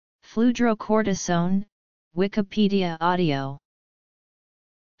Fludrocortisone, Wikipedia audio.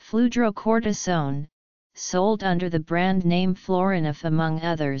 Fludrocortisone, sold under the brand name Florinef among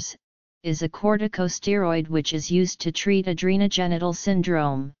others, is a corticosteroid which is used to treat adrenogenital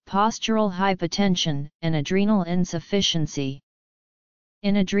syndrome, postural hypotension, and adrenal insufficiency.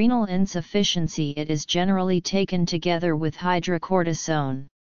 In adrenal insufficiency, it is generally taken together with hydrocortisone.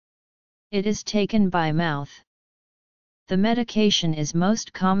 It is taken by mouth. The medication is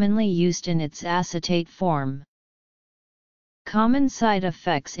most commonly used in its acetate form. Common side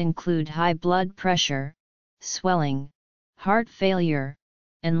effects include high blood pressure, swelling, heart failure,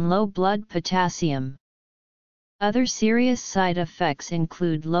 and low blood potassium. Other serious side effects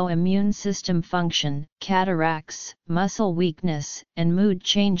include low immune system function, cataracts, muscle weakness, and mood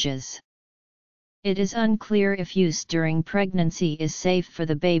changes. It is unclear if use during pregnancy is safe for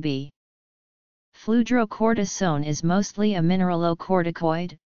the baby. Fludrocortisone is mostly a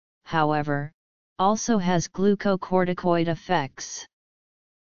mineralocorticoid, however, also has glucocorticoid effects.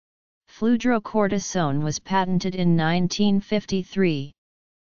 Fludrocortisone was patented in 1953.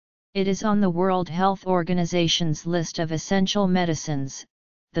 It is on the World Health Organization's list of essential medicines,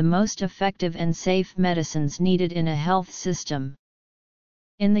 the most effective and safe medicines needed in a health system.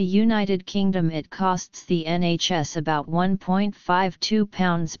 In the United Kingdom, it costs the NHS about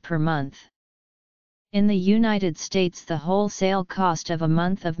 £1.52 per month. In the United States, the wholesale cost of a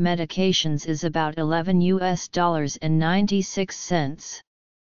month of medications is about $11.96.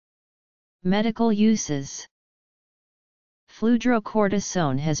 Medical uses.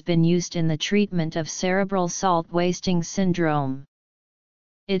 Fludrocortisone has been used in the treatment of cerebral salt wasting syndrome.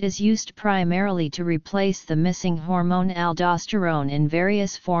 It is used primarily to replace the missing hormone aldosterone in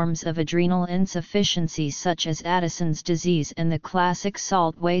various forms of adrenal insufficiency such as Addison's disease and the classic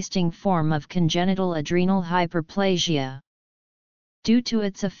salt-wasting form of congenital adrenal hyperplasia. Due to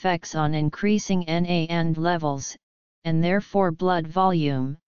its effects on increasing NAD levels, and therefore blood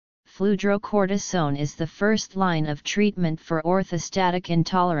volume, fludrocortisone is the first line of treatment for orthostatic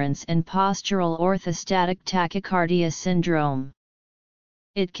intolerance and postural orthostatic tachycardia syndrome.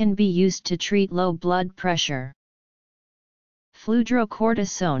 It can be used to treat low blood pressure.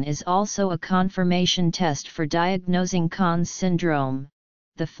 Fludrocortisone is also a confirmation test for diagnosing Conn's syndrome,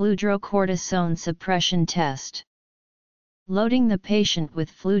 the fludrocortisone suppression test. Loading the patient with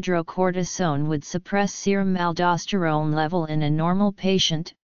fludrocortisone would suppress serum aldosterone level in a normal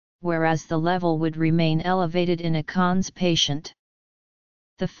patient, whereas the level would remain elevated in a Conn's patient.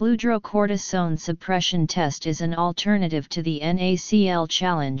 The fludrocortisone suppression test is an alternative to the NaCl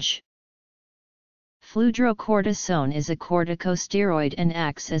challenge. Fludrocortisone is a corticosteroid and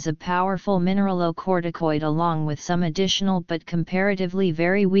acts as a powerful mineralocorticoid along with some additional but comparatively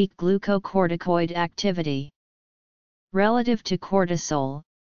very weak glucocorticoid activity. Relative to cortisol,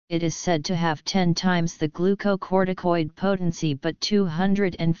 it is said to have 10 times the glucocorticoid potency but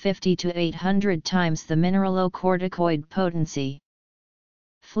 250 to 800 times the mineralocorticoid potency.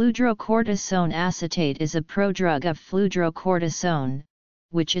 Fludrocortisone acetate is a prodrug of fludrocortisone,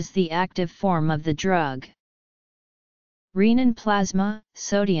 which is the active form of the drug. Renin plasma,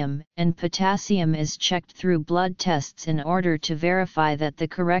 sodium, and potassium is checked through blood tests in order to verify that the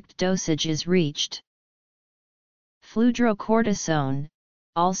correct dosage is reached. Fludrocortisone,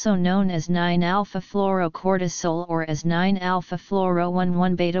 also known as 9-alpha-fluorocortisol or as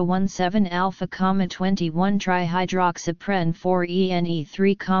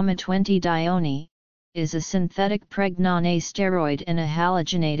 9-alpha-fluoro-1-beta-1,7-alpha-21-trihydroxypren-4-ene-3,20-dione, is a synthetic pregnane steroid and a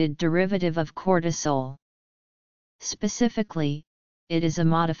halogenated derivative of cortisol. Specifically, it is a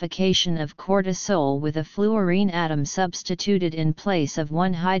modification of cortisol with a fluorine atom substituted in place of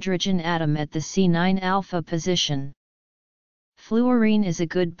one hydrogen atom at the C9-alpha position. Fluorine is a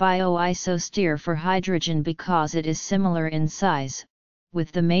good bioisoster for hydrogen because it is similar in size,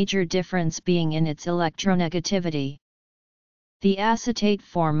 with the major difference being in its electronegativity. The acetate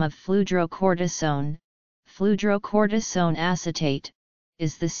form of fludrocortisone, fludrocortisone acetate,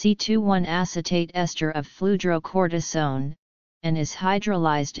 is the C2,1 acetate ester of fludrocortisone, and is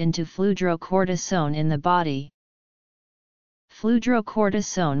hydrolyzed into fludrocortisone in the body.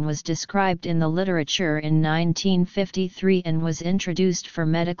 Fludrocortisone was described in the literature in 1953 and was introduced for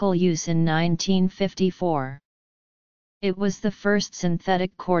medical use in 1954. It was the first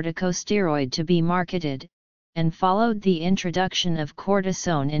synthetic corticosteroid to be marketed, and followed the introduction of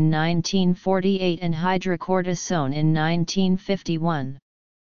cortisone in 1948 and hydrocortisone in 1951.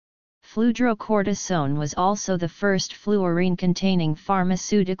 Fludrocortisone was also the first fluorine-containing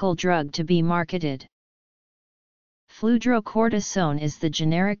pharmaceutical drug to be marketed. Fludrocortisone is the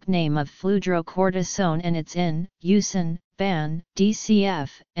generic name of fludrocortisone and its in, use in, DSPAN, DCF,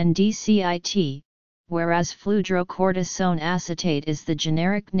 and DCIT, whereas fludrocortisone acetate is the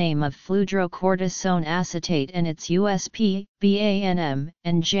generic name of fludrocortisone acetate and its USP, BANM,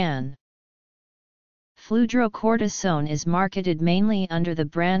 and JAN. Fludrocortisone is marketed mainly under the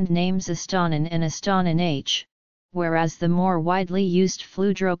brand names Astanin and Astanin H, whereas the more widely used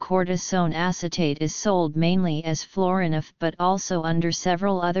fludrocortisone acetate is sold mainly as Florinef but also under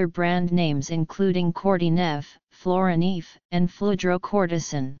several other brand names including Cortinef, Florinef, and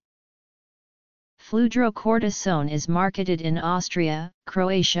Fludrocortisone. Fludrocortisone is marketed in Austria,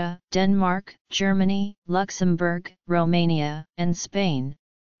 Croatia, Denmark, Germany, Luxembourg, Romania, and Spain,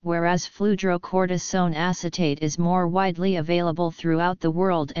 whereas fludrocortisone acetate is more widely available throughout the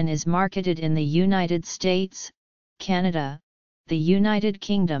world and is marketed in the United States, Canada, the United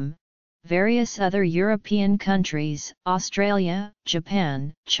Kingdom, various other European countries, Australia,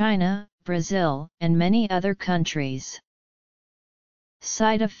 Japan, China, Brazil, and many other countries.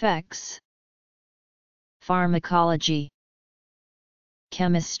 Side effects: Pharmacology,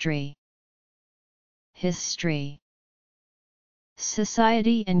 Chemistry, History,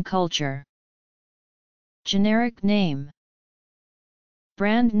 Society and Culture. Generic name,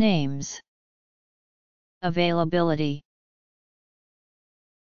 Brand names. Availability.